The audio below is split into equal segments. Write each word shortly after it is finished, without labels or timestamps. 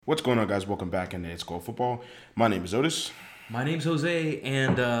What's going on, guys? Welcome back into It's Called Football. My name is Otis. My name's Jose,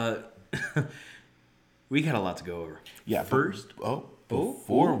 and we got a lot to go over. Yeah. First,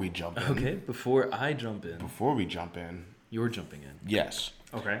 Before we jump in. Okay, before I jump in, Before we jump in. you're jumping in. Yes.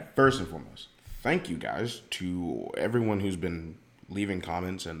 Okay. First and foremost, thank you guys to everyone who's been leaving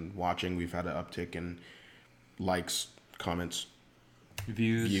comments and watching. We've had an uptick in likes, comments,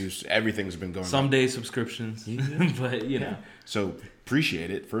 views. Everything's been going Some day subscriptions, but you know. So appreciate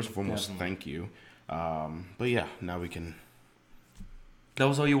it. First and foremost, Definitely. thank you. But yeah, now we can. That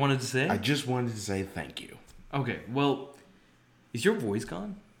was all you wanted to say? I just wanted to say thank you. Okay, well, is your voice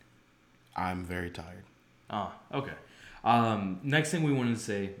gone? I'm very tired. Okay. Next thing we wanted to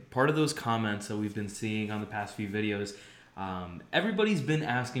say, part of those comments that we've been seeing on the past few videos, everybody's been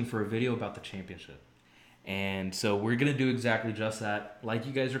asking for a video about the championship. And so we're going to do exactly just that. Like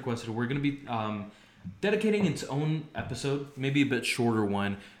you guys requested, we're going to be dedicating its own episode, maybe a bit shorter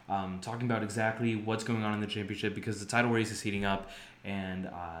one, talking about exactly what's going on in the championship because the title race is heating up. And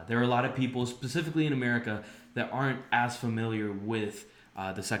there are a lot of people, specifically in America, that aren't as familiar with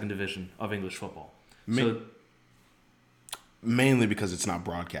the second division of English football. Mainly because it's not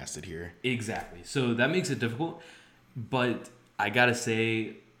broadcasted here. Exactly. So that makes it difficult. But I got to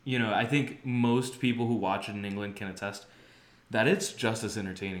say, you know, I think most people who watch it in England can attest that it's just as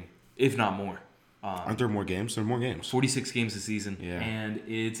entertaining, if not more. Aren't there more games? There are more games. 46 games a season, Yeah. and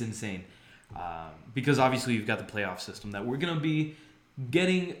it's insane. Because obviously you've got the playoff system that we're going to be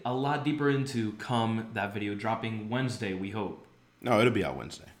getting a lot deeper into come that video dropping Wednesday, we hope. No, it'll be out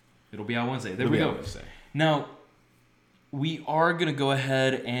Wednesday. It'll be out Wednesday. There It'll we be go. out Wednesday. Now, we are going to go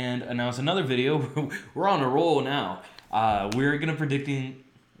ahead and announce another video. We're on a roll now. We're going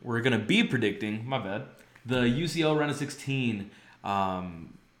to be predicting, my bad, the UCL round of 16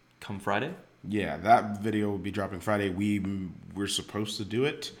 come Friday. Yeah, that video will be dropping Friday. We were supposed to do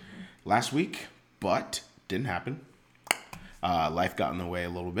it last week, but didn't happen. Life got in the way a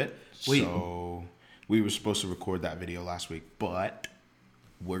little bit. Wait. So we were supposed to record that video last week, but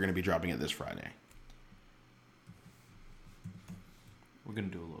we're going to be dropping it this Friday. We're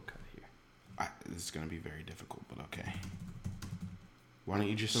going to do a little cut here. It's going to be very difficult, but okay. Why don't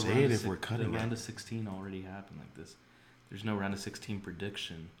you just The say round it of if six- we're cutting The round it? of 16 already happened like this. There's no round of 16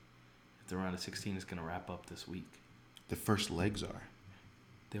 prediction if the round of 16 is going to wrap up this week. The first legs are.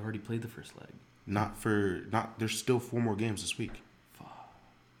 They already played the first leg. There's still 4 more games this week. Fuck.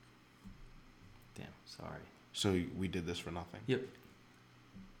 Damn, sorry. So we did this for nothing. Yep.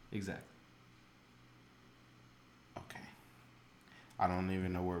 Exactly. Okay. I don't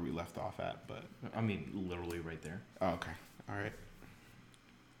even know where we left off at, but I mean, literally right there. okay. All right.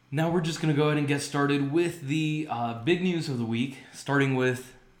 Now we're just going to go ahead and get started with the big news of the week, starting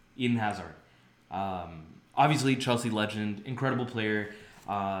with Eden Hazard. Obviously, Chelsea legend, incredible player,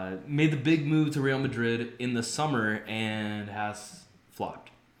 made the big move to Real Madrid in the summer and has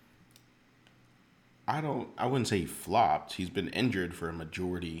flopped. I wouldn't say he flopped. He's been injured for a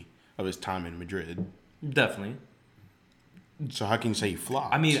majority of his time in Madrid. Definitely. So how can you say he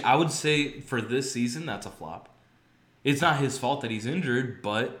flopped? I mean, I would say for this season, that's a flop. It's not his fault that he's injured,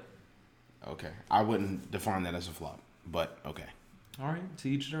 but... Okay. I wouldn't define that as a flop, but okay. All right, to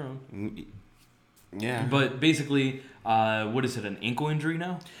each their own. Yeah. But basically, what is it, an ankle injury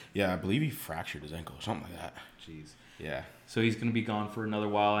now? Yeah, I believe he fractured his ankle or something like that. Jeez. Yeah. So he's going to be gone for another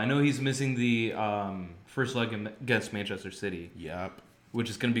while. I know he's missing the first leg against Manchester City, Yep. which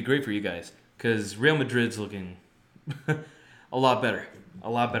is going to be great for you guys because Real Madrid's looking a lot better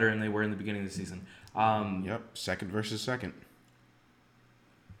than they were in the beginning of the season. Yep. Second versus second.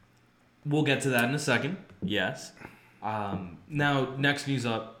 We'll get to that in a second. Yes. Now, next news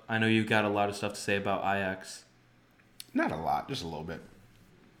up. I know you've got a lot of stuff to say about Ajax. Not a lot, just a little bit.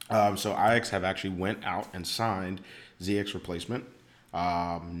 So Ajax have actually went out and signed Ziyech's replacement,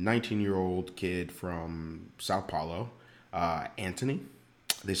 19-year-old kid from Sao Paulo, Anthony.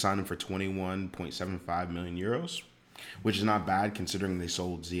 They signed him for 21.75 million euros, which is not bad considering they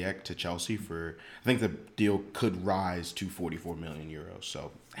sold Ziyech to Chelsea for. I think the deal could rise to 44 million euros.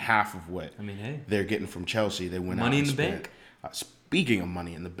 So half of what I mean, hey, they're getting from Chelsea, they went money out in and the spent. bank. Speaking of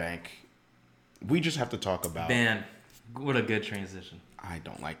money in the bank, we just have to talk about. Man, what a good transition. I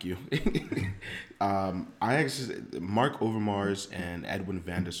don't like you. Ajax, Mark Overmars and Edwin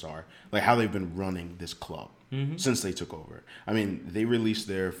van der Sar, like how they've been running this club since they took over. I mean, they released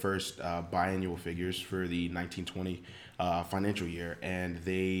their first biannual figures for the 1920 financial year, and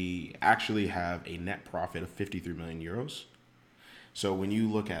they actually have a net profit of 53 million euros. So when you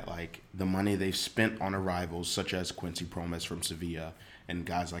look at like the money they've spent on arrivals, such as Quincy Promes from Sevilla and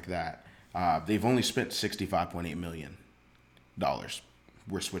guys like that, they've only spent $65.8 million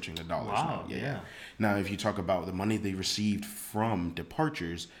we're switching to dollars Wow, now. yeah. Now, if you talk about the money they received from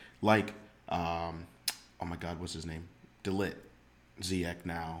departures, like, oh my God, what's his name? De Ligt, Ziyech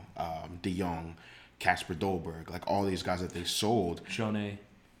now, De Jong, Casper Dolberg, like all these guys that they sold. Shone.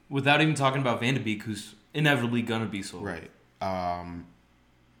 Without even talking about Van de Beek, who's inevitably going to be sold. Right. I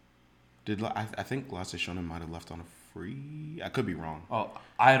think Lasse Schoenen might have left on a free? I could be wrong. Oh,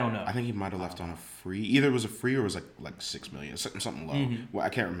 I don't know. I think he might have left on a free. Either it was a free or it was like $6 million, something low. Well, I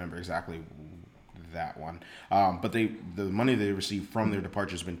can't remember exactly that one. But the money they received from their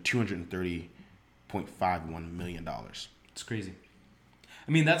departure has been $230.51 million. It's crazy.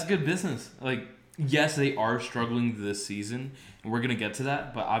 I mean, that's good business. Like, yes, they are struggling this season, and we're going to get to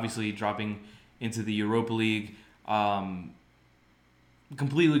that, but obviously dropping into the Europa League,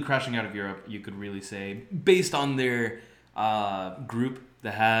 completely crashing out of Europe, you could really say, based on their group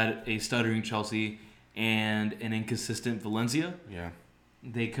that had a stuttering Chelsea and an inconsistent Valencia. Yeah.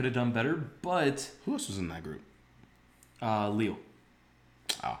 They could have done better, but... Who else was in that group? Lille.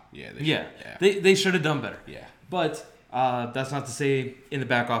 Oh, yeah. They should have done better. Yeah. But that's not to say in the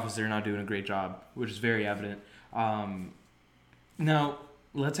back office they're not doing a great job, which is very evident. Now,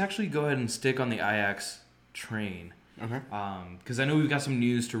 let's actually go ahead and stick on the Ajax train. Okay. Because I know we've got some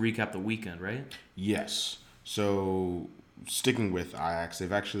news to recap the weekend, right? Yes. So, sticking with Ajax,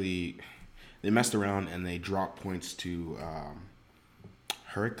 they messed around and they dropped points to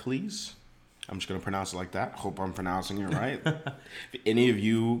Heracles. I'm just going to pronounce it like that. Hope I'm pronouncing it right. If any of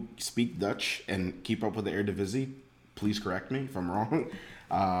you speak Dutch and keep up with the Eredivisie, please correct me if I'm wrong.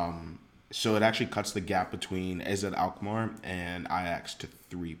 So it actually cuts the gap between AZ Alkmaar and Ajax to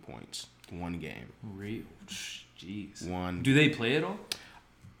 3 points. One game. Jeez. One. Do they play at all?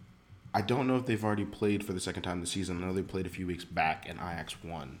 I don't know if they've already played for the second time this season. I know they played a few weeks back and Ajax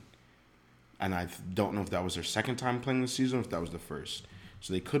won. And I don't know if that was their second time playing this season or if that was the first.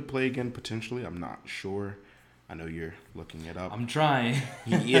 So they could play again potentially. I'm not sure. I know you're looking it up. I'm trying.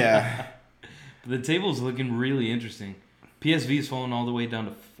 Yeah. The table's looking really interesting. PSV's fallen all the way down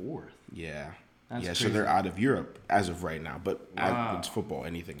to 4th. Yeah. That's yeah, crazy. so they're out of Europe as of right now. But Wow. it's football.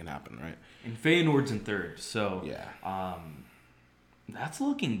 Anything can happen, right? And Feyenoord's in 3rd. So Yeah. that's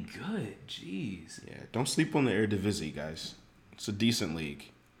looking good. Jeez. Yeah. Don't sleep on the Eredivisie, guys. It's a decent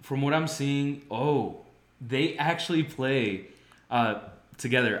league. From what I'm seeing, they actually play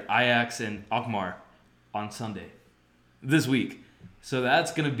together, Ajax and Alkmaar, on Sunday this week. So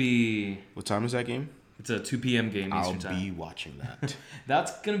that's going to be... What time is that game? It's a 2 p.m. game Eastern I'll time. be watching that.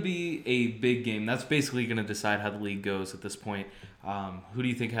 That's going to be a big game. That's basically going to decide how the league goes at this point. Who do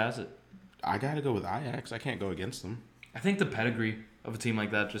you think has it? I got to go with Ajax. I can't go against them. I think the pedigree of a team like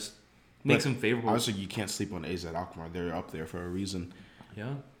that just makes them favorable. Obviously, you can't sleep on AZ Alkmaar. They're up there for a reason.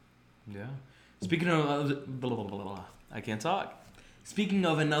 Yeah. Speaking of... I can't talk. Speaking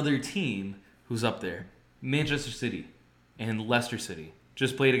of another team who's up there, Manchester City and Leicester City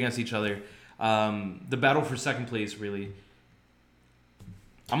just played against each other. The battle for second place, really.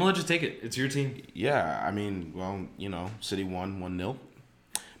 I'm going to let you take it. It's your team. Yeah, I mean, well, City won 1-0.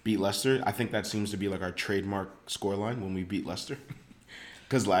 Beat Leicester. I think that seems to be like our trademark scoreline when we beat Leicester.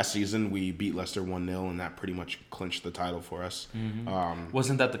 Because last season we beat Leicester 1-0, and that pretty much clinched the title for us. Mm-hmm.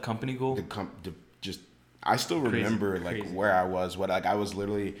 Wasn't that the company goal? I still remember Crazy. where I was. I was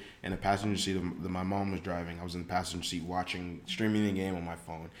literally in a passenger seat. My mom was driving. I was in the passenger seat streaming the game on my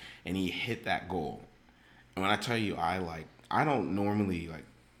phone, and he hit that goal. And when I tell you, I don't normally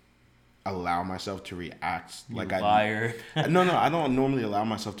allow myself to react liar. No, I don't normally allow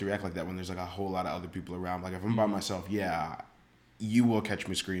myself to react like that when there's a whole lot of other people around. Like if I'm by myself, yeah, you will catch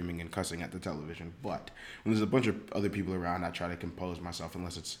me screaming and cussing at the television. But when there's a bunch of other people around, I try to compose myself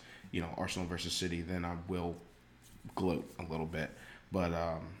unless it's Arsenal versus City, then I will gloat a little bit. But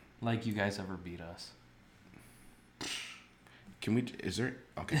like you guys ever beat us. Can we? Is there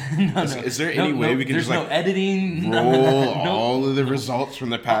okay? No, is there any way we can there's just no editing? roll all of the results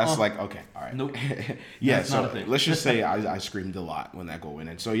from the past? Okay, all right. Nope. Yeah. That's not a So thing. let's just say I screamed a lot when that goal went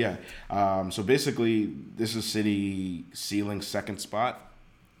in. So yeah. So basically, this is City sealing second spot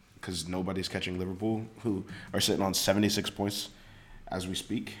because nobody's catching Liverpool, who are sitting on 76 points as we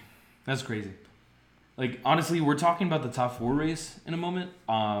speak. That's crazy. Honestly, we're talking about the top 4 race in a moment,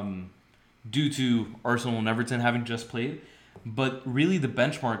 due to Arsenal and Everton having just played. But really, the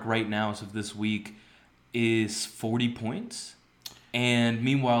benchmark right now as of this week is 40 points. And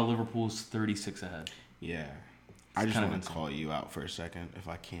meanwhile, Liverpool's 36 ahead. Yeah. I just kind of want to insane. call you out for a second, if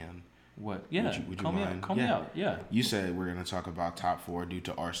I can. What? Yeah. Would you Call me mind? out. Call me out. Yeah. You said we're going to talk about top 4 due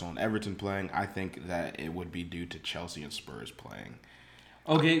to Arsenal and Everton playing. I think that it would be due to Chelsea and Spurs playing.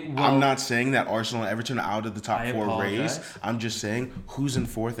 Okay, well, I'm not saying that Arsenal and Everton are out of the top I 4 apologize. race. I'm just saying who's in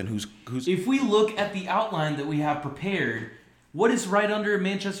fourth and who's. If we look at the outline that we have prepared, what is right under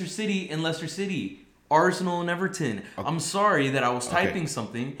Manchester City and Leicester City? Arsenal and Everton. Okay. I'm sorry that I was Okay. typing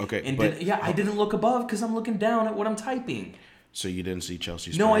something. Okay, And but- I didn't look above because I'm looking down at what I'm typing. So you didn't see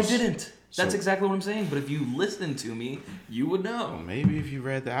Chelsea. No, I Spurs? didn't. That's So- exactly what I'm saying. But if you listened to me, you would Well, know. maybe if you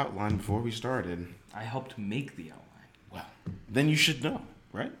read the outline before we started, I helped make the outline. well, then you should know,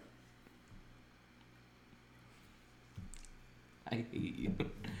 right? I hate you.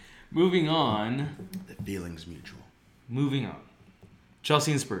 Moving on. The feeling's mutual. Moving on.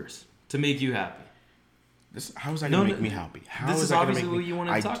 Chelsea and Spurs. To make you happy. How is that going to make me happy? How This is that gonna obviously make what me- you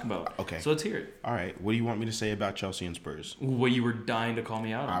wanted to talk about. Okay. So let's hear it. All right. What do you want me to say about Chelsea and Spurs? What you were dying to call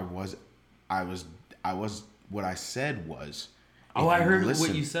me out I on. was. What I said was. Oh, if I heard listen,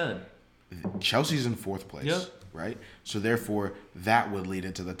 what you said. Chelsea's in fourth place. Yep. Right. So therefore, that would lead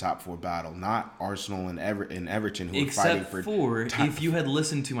into the top 4 battle, not Arsenal and Everton who are fighting Except for. for top- if you had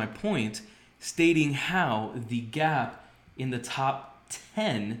listened to my point stating how the gap in the top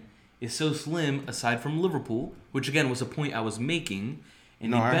 10 is so slim aside from Liverpool, which again was a point I was making,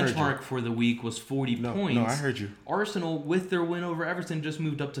 and No, I the heard you. benchmark for the week was 40 points. No, I heard you. Arsenal, with their win over Everton, just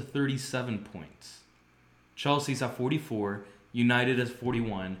moved up to 37 points. Chelsea's at 44, United is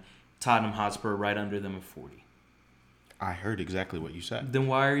 41, Tottenham Hotspur right under them at 40. I heard exactly what you said. Then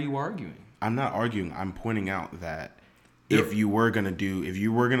why are you arguing? I'm not arguing. I'm pointing out that if you were gonna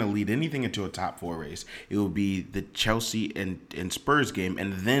lead anything into a top 4 race, it would be the Chelsea and Spurs game,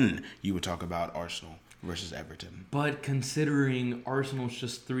 and then you would talk about Arsenal versus Everton. But considering Arsenal's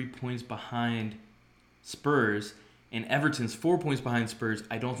just 3 points behind Spurs and Everton's 4 points behind Spurs,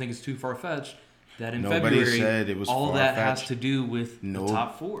 I don't think it's too far-fetched that in Nobody February said it was all that has far-fetched. to do with the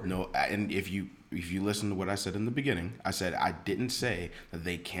top 4. No, and if you listen to what I said in the beginning, I said I didn't say that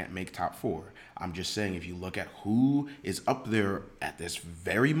they can't make top 4. I'm just saying if you look at who is up there at this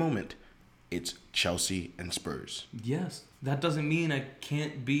very moment, it's Chelsea and Spurs. Yes, that doesn't mean I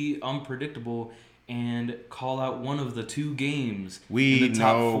can't be unpredictable and call out one of the 2 games We in the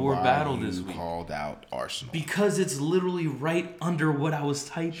top know 4 why battle you this week. called out Arsenal. Because it's literally right under what I was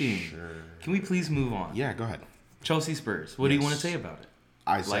typing. Sure. Can we please move on? Yeah, go ahead. Chelsea Spurs. What do you want to Yes. say about it?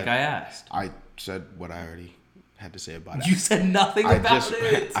 I said, Like I asked. I said what I already had to say about it. You said nothing about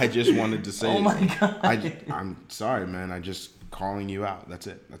it. I just wanted to say. Oh my God. I'm sorry, man. I just calling you out. That's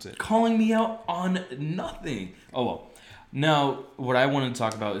it. Calling me out on nothing. Oh well. Now, what I wanted to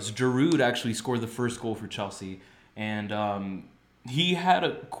talk about is Giroud actually scored the first goal for Chelsea, and he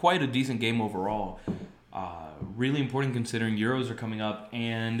had quite a decent game overall. Really important considering Euros are coming up,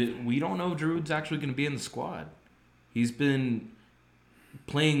 and we don't know if Giroud's actually going to be in the squad. He's been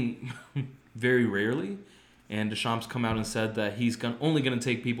playing very rarely, and Deschamps come out and said that he's only going to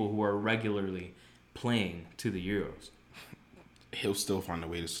take people who are regularly playing to the Euros. He'll still find a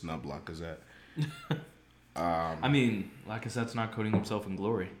way to snub Lacazette. I mean, Lacazette's not coating himself in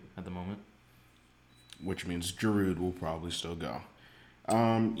glory at the moment. Which means Giroud will probably still go.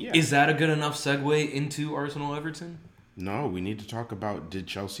 Yeah. Is that a good enough segue into Arsenal Everton? No, we need to talk about did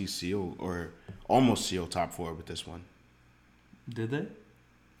Chelsea seal or almost seal top 4 with this one? Did they?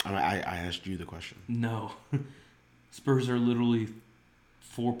 I asked you the question. No. Spurs are literally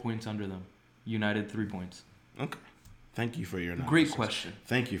 4 points under them. United 3 points. Okay. Thank you for your analysis. Great question.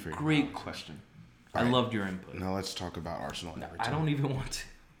 Thank you for your Great analysis. question. All I right. loved your input. Now let's talk about Arsenal and Everton. I don't even want to.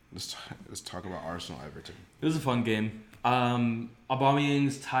 Let's talk about Arsenal Everton. It was a fun game.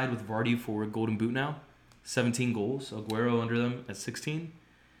 Aubameyang's tied with Vardy for Golden Boot now. 17 goals. Aguero under them at 16.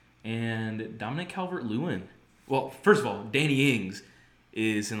 And Dominic Calvert-Lewin. Well, first of all, Danny Ings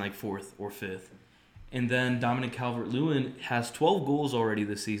is in like 4th or 5th. And then Dominic Calvert-Lewin has 12 goals already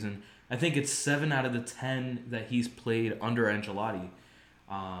this season. I think it's 7 out of the 10 that he's played under Ancelotti.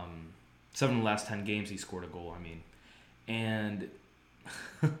 7 of the last 10 games he scored a goal, I mean. And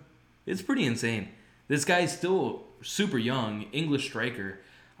it's pretty insane. This guy's still super young, English striker.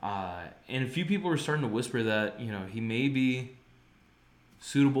 And a few people are starting to whisper that, he may be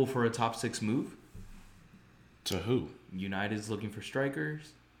suitable for a top 6 move. To who? United's looking for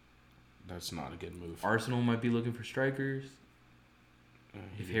strikers. That's not a good move. Arsenal might be looking for strikers.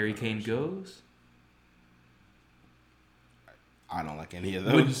 If Harry Kane goes. I don't like any of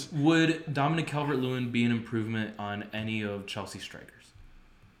those. Would Dominic Calvert-Lewin be an improvement on any of Chelsea's strikers?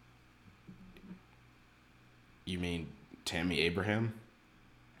 You mean Tammy Abraham?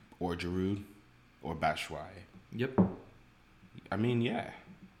 Or Giroud? Or Batshuayi? Yep. I mean, yeah.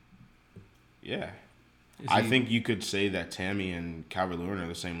 Yeah. Is I he- think you could say that Tammy and Calvert-Lewin are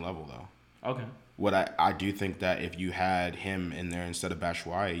the same level, though. Okay. I do think that if you had him in there instead of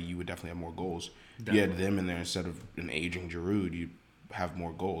Batshuayi, you would definitely have more goals. If you had them in there instead of an aging Giroud, you'd have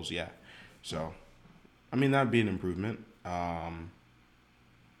more goals. Yeah. So, I mean, that'd be an improvement. Do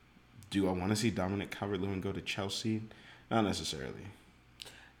I want to see Dominic Calvert-Lewin go to Chelsea? Not necessarily.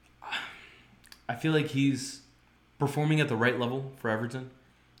 I feel like he's performing at the right level for Everton.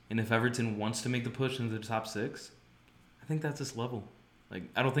 And if Everton wants to make the push into the top 6, I think that's his level. Like,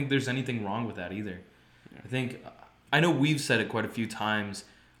 I don't think there's anything wrong with that either. Yeah. I know we've said it quite a few times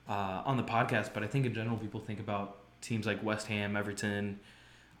on the podcast, but I think in general people think about teams like West Ham, Everton,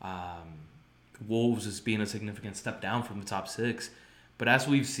 Wolves as being a significant step down from the top 6. But as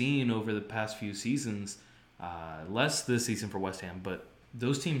we've seen over the past few seasons, less this season for West Ham, but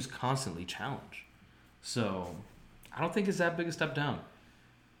those teams constantly challenge. So I don't think it's that big a step down.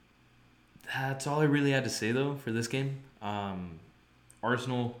 That's all I really had to say, though, for this game.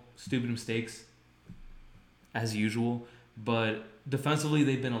 Arsenal, stupid mistakes, as usual. But defensively,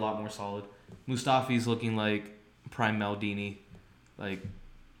 they've been a lot more solid. Mustafi's looking like prime Maldini. Like,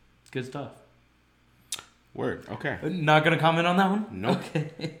 good stuff. Word. Okay. Not going to comment on that one? Nope.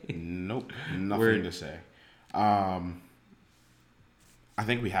 Okay. Nope. Nothing to say. I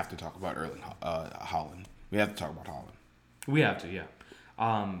think we have to talk about Erling Haaland. We have to talk about Haaland. We have to, yeah.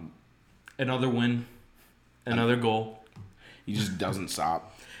 Another win. Another goal. He just doesn't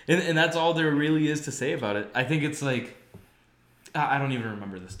stop. And that's all there really is to say about it. I think it's like, I don't even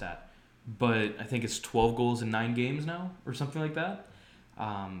remember the stat, but I think it's 12 goals in 9 games now or something like that.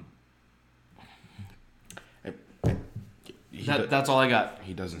 That's all I got.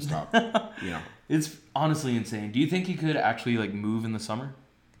 He doesn't stop. It's honestly insane. Do you think he could actually like move in the summer?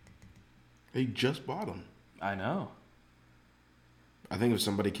 They just bought him. I know. I think if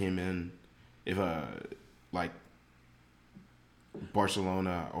somebody came in, if like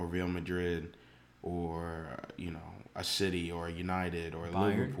Barcelona or Real Madrid or a City or a United or a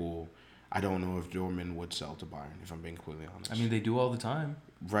Bayern. Liverpool, I don't know if Dortmund would sell to Bayern, if I'm being completely honest. I mean, they do all the time.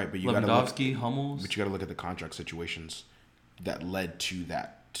 Right, but Lewandowski, Hummels. But you got to look at the contract situations that led to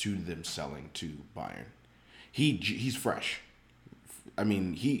them selling to Bayern. He's fresh. I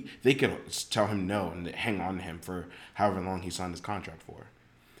mean, they could tell him no and hang on to him for however long he signed his contract for.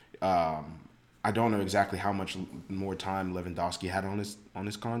 I don't know exactly how much more time Lewandowski had on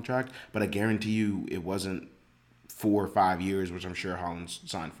his contract, but I guarantee you it wasn't 4 or 5 years, which I'm sure Haaland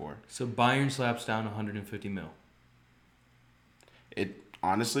signed for. So Bayern slaps down 150 mil. It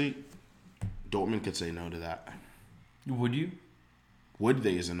honestly, Dortmund could say no to that. Would you? Would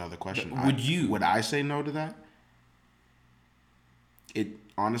they is another question. Would I say no to that? It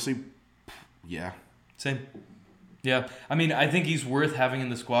honestly, yeah. Same. Yeah. I mean, I think he's worth having in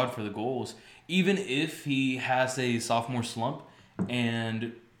the squad for the goals. Even if he has a sophomore slump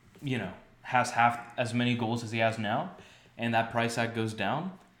and, has half as many goals as he has now, and that price tag goes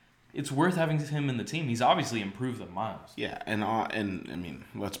down, it's worth having him in the team. He's obviously improved them miles. Yeah, and I mean,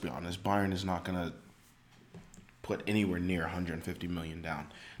 let's be honest, Bayern is not going to put anywhere near 150 million down.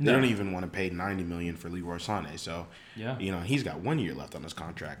 They don't even want to pay 90 million for Leroy Sané. So, yeah. He's got 1 year left on his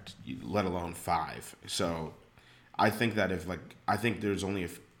contract, let alone 5. So, I think that I think there's only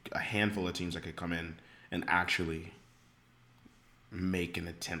a handful of teams that could come in and actually make an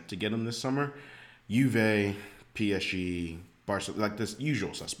attempt to get him this summer. Juve, PSG, Barcelona, like this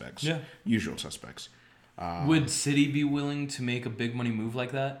usual suspects. Yeah. Usual suspects. Would City be willing to make a big money move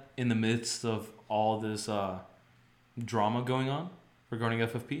like that in the midst of all this drama going on regarding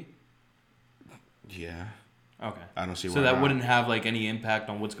FFP? Yeah. Okay. I don't see why. So that not. wouldn't have any impact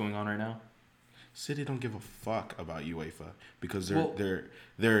on what's going on right now? City don't give a fuck about UEFA because they're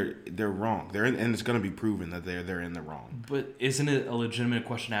wrong. And it's going to be proven that they're in the wrong. But isn't it a legitimate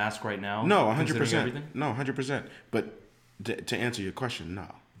question to ask right now? No, 100%. No, 100%. But to answer your question, no.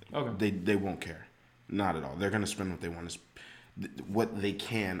 Okay. They won't care. Not at all. They're going to spend what they want to what they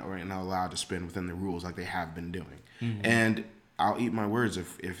can or are not allowed to spend within the rules like they have been doing. Mm-hmm. And I'll eat my words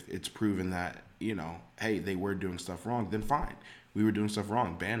if it's proven that, hey, they were doing stuff wrong, then fine. We were doing stuff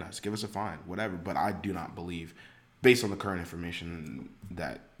wrong. Ban us. Give us a fine. Whatever. But I do not believe, based on the current information,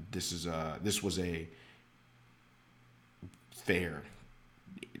 that this was a fair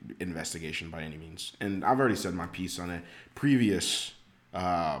investigation by any means. And I've already said my piece on a previous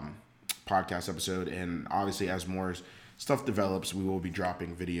podcast episode. And obviously, as more stuff develops, we will be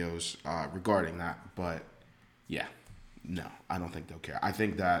dropping videos regarding that. But yeah, no, I don't think they'll care. I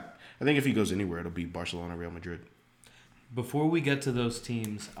think if he goes anywhere, it'll be Barcelona, Real Madrid. Before we get to those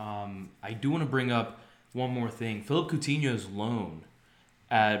teams, I do want to bring up one more thing. Philip Coutinho's loan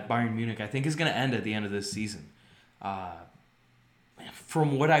at Bayern Munich, I think, is going to end at the end of this season.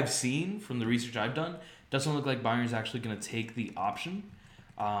 from what I've seen, from the research I've done, doesn't look like Bayern's actually going to take the option.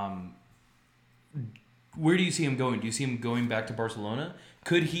 Where do you see him going? Do you see him going back to Barcelona?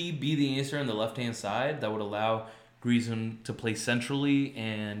 Could he be the answer on the left-hand side that would allow Griezmann to play centrally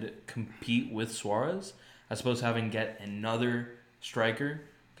and compete with Suarez, as opposed to having get another striker?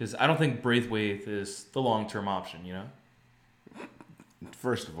 Because I don't think Braithwaite is the long-term option, you know?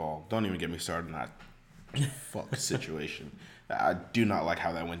 First of all, don't even get me started on that fuck situation. I do not like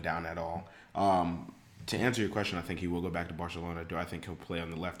how that went down at all. To answer your question, I think he will go back to Barcelona. Do I think he'll play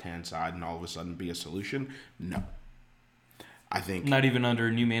on the left-hand side and all of a sudden be a solution? No. I think... Not even under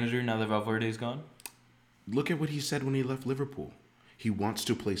a new manager now that Valverde's gone? Look at what he said when he left Liverpool. He wants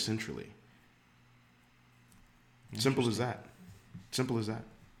to play centrally. Simple as that. Simple as that.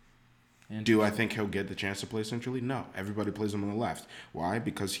 Do I think he'll get the chance to play centrally? No. Everybody plays him on the left. Why?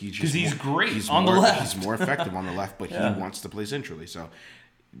 Because he's great on the left. He's more effective on the left, but he wants to play centrally. So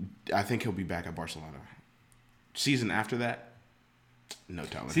I think he'll be back at Barcelona. Season after that, no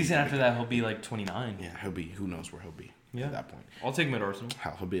talent. Season after that, he'll be like 29. Yeah, he'll be. Who knows where he'll be at that point? I'll take him at Arsenal.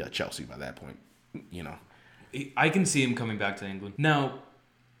 Hell, he'll be at Chelsea by that point. You know. I can see him coming back to England. Now,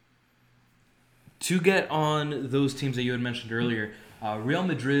 to get on those teams that you had mentioned earlier, Real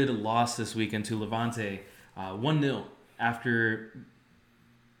Madrid lost this weekend to Levante 1-0 after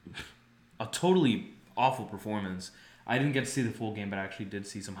a totally awful performance. I didn't get to see the full game, but I actually did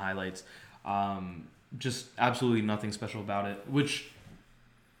see some highlights. Just absolutely nothing special about it, which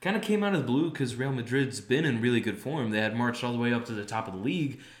kind of came out of the blue because Real Madrid's been in really good form. They had marched all the way up to the top of the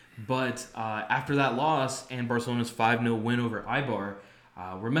league, but after that loss and Barcelona's 5-0 win over Eibar,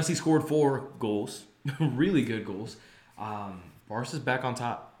 where Messi scored 4 goals, really good goals, Barca's back on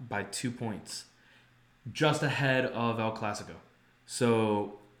top by 2 points, just ahead of El Clasico.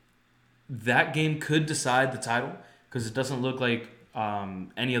 So that game could decide the title because it doesn't look like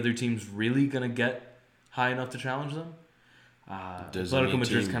any other team's really going to get high enough to challenge them. Atletico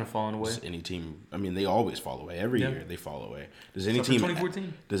Madrid's kind of fallen away. Does any team, I mean, they always fall away. Every year they fall away. Does any Except team? for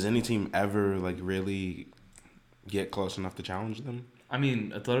 2014. Does any team ever like really get close enough to challenge them? I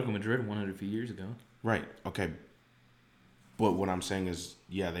mean, Atletico Madrid won it a few years ago. Right. Okay. But what I'm saying is,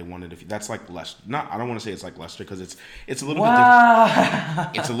 yeah, they won it. That's like Leicester. I don't want to say it's like Leicester because it's a little bit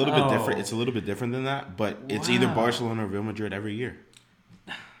different. It's a little bit different. It's a little bit different than that. But it's either Barcelona or Real Madrid every year.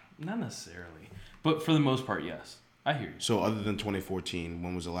 Not necessarily, but for the most part, yes. I hear you. So other than 2014,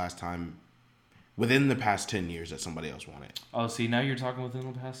 when was the last time within the past 10 years that somebody else won it? Oh, see, now you're talking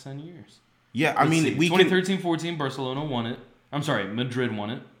within the past 10 years. Yeah, I mean, 2013-14, Barcelona won it. I'm sorry, Madrid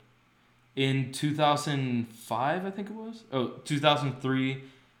won it. In 2005, I think it was. 2003,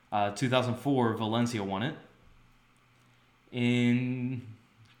 2004, Valencia won it. In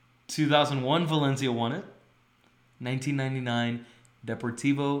 2001, Valencia won it. 1999,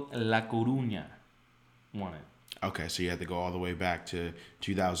 Deportivo La Coruña won it. Okay, so you had to go all the way back to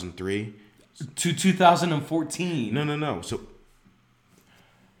 2003? To 2014. No. So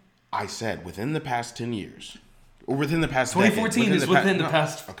I said within the past 10 years. Or within the past 2014 decade. is within the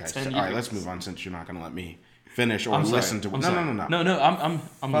past 10 years. All right, let's move on since you're not going to let me finish or listen to... No. No, I'm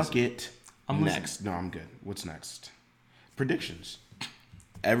Fuck listening. it. I'm next. No, I'm good. What's next? Predictions.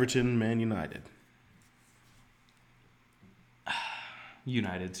 Everton, Man United.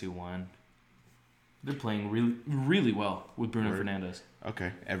 United 2-1. They're playing really, really well with Bruno Fernandes.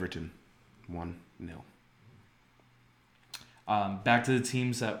 Okay, Everton 1-0. Back to the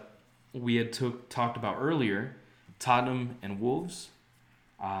teams that we had talked about earlier, Tottenham and Wolves.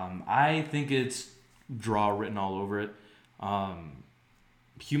 I think it's draw written all over it.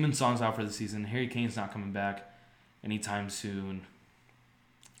 Human Song's out for the season. Harry Kane's not coming back anytime soon.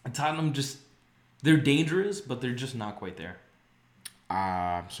 And Tottenham they're dangerous, but they're just not quite there.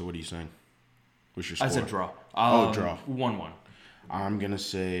 So what are you saying? What's your score? I said draw. Draw. 1-1. I'm going to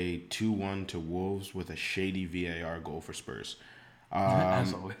say 2-1 to Wolves with a shady VAR goal for Spurs.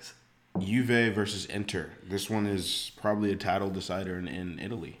 As always. Juve versus Inter. This one is probably a title decider in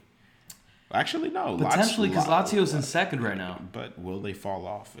Italy. Actually, no. Potentially, because Lazio's in second right now. But will they fall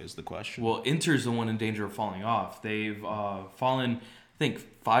off is the question. Well, Inter's the one in danger of falling off. They've fallen, I think,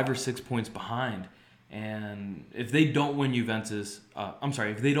 5 or 6 points behind. And if they don't win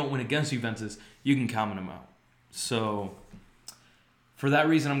if they don't win against Juventus, you can count them out. So, for that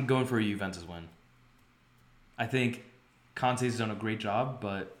reason, I'm going for a Juventus win. I think Conte's done a great job,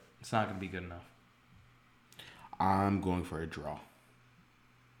 but it's not going to be good enough. I'm going for a draw.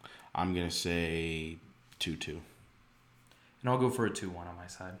 I'm going to say 2-2. And I'll go for a 2-1 on my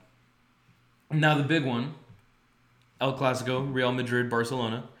side. Now, the big one, El Clasico, Real Madrid,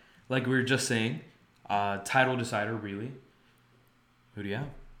 Barcelona. Like we were just saying, title decider, really. Who do you have?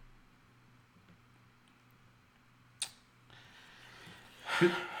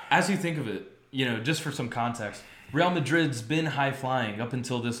 As you think of it, just for some context, Real Madrid's been high flying up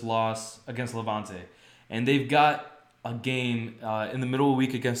until this loss against Levante, and they've got a game in the middle of the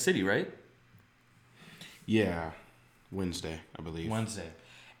week against City, right? Yeah, Wednesday, I believe. Wednesday.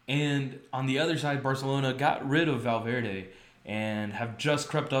 And on the other side, Barcelona got rid of Valverde and have just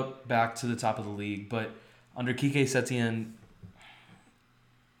crept up back to the top of the league. But under Quique Setien,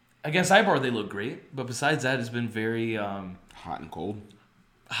 against Eibar, they look great. But besides that, it's been very... hot and cold.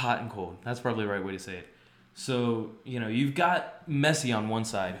 Hot and cold. That's probably the right way to say it. So, you've got Messi on one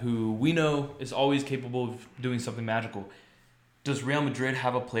side, who we know is always capable of doing something magical. Does Real Madrid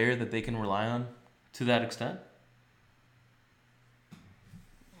have a player that they can rely on to that extent?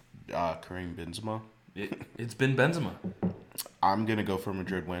 Karim Benzema. It's been Benzema. I'm going to go for a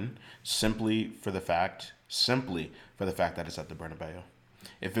Madrid win simply for the fact that it's at the Bernabeu.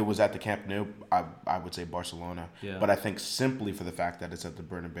 If it was at the Camp Nou, I would say Barcelona. Yeah. But I think simply for the fact that it's at the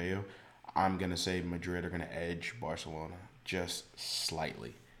Bernabeu, I'm going to say Madrid are going to edge Barcelona just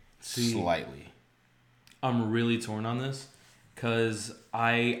slightly. Slightly. I'm really torn on this because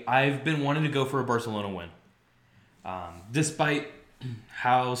I've been wanting to go for a Barcelona win. Despite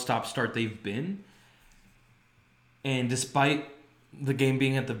how stop-start they've been, and despite the game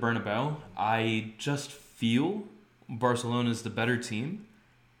being at the Bernabeu, I just feel Barcelona is the better team.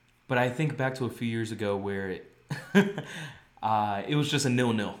 But I think back to a few years ago where it was just a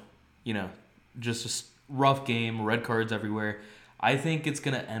 0-0. Just a rough game, red cards everywhere. I think it's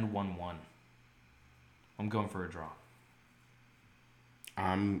going to end 1-1. I'm going for a draw.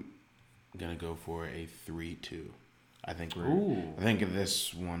 I'm going to go for a 3-2. I think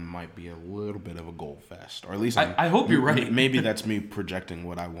this one might be a little bit of a goal fest, or at least I hope you're right. Maybe that's me projecting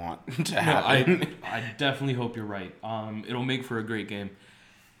what I want to happen. No, I definitely hope you're right. It'll make for a great game.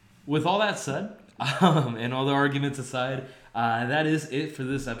 With all that said, and all the arguments aside, that is it for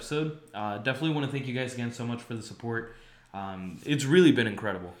this episode. Definitely want to thank you guys again so much for the support. It's really been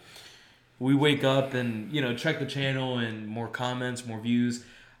incredible. We wake up and check the channel and more comments, more views.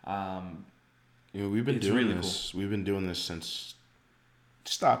 We've been doing really this. Cool. We've been doing this since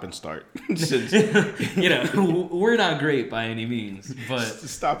stop and start. We're not great by any means, but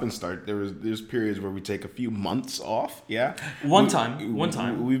stop and start. There's periods where we take a few months off. Yeah, one time.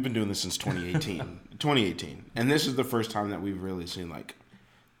 We've been doing this since 2018, and this is the first time that we've really seen like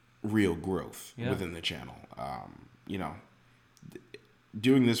real growth within the channel.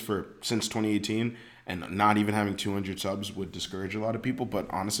 Doing this since 2018 and not even having 200 subs would discourage a lot of people. But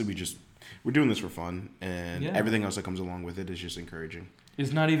honestly, we're doing this for fun, and everything else that comes along with it is just encouraging.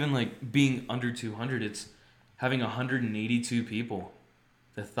 It's not even like being under 200. It's having 182 people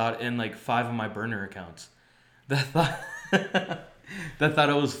that thought, and like 5 of my burner accounts that thought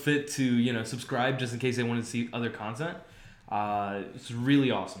I was fit to subscribe just in case they wanted to see other content. It's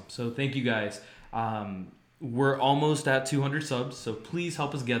really awesome. So thank you guys. We're almost at 200 subs, so please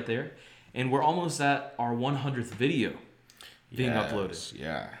help us get there. And we're almost at our 100th video being uploaded.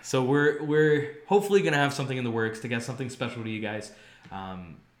 Yeah. So we're hopefully going to have something in the works to get something special to you guys.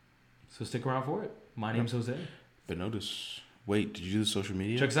 So stick around for it. My name's Jose. But notice, wait, did you do the social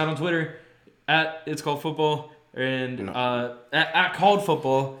media? Check us out on Twitter at It's Called Football and at Called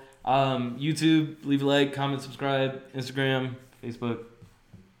Football. YouTube, leave a like, comment, subscribe. Instagram, Facebook.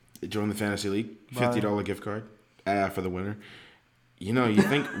 Join the Fantasy League. $50 gift card for the winner. You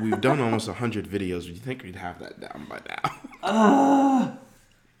think we've done almost 100 videos. You think we'd have that down by now?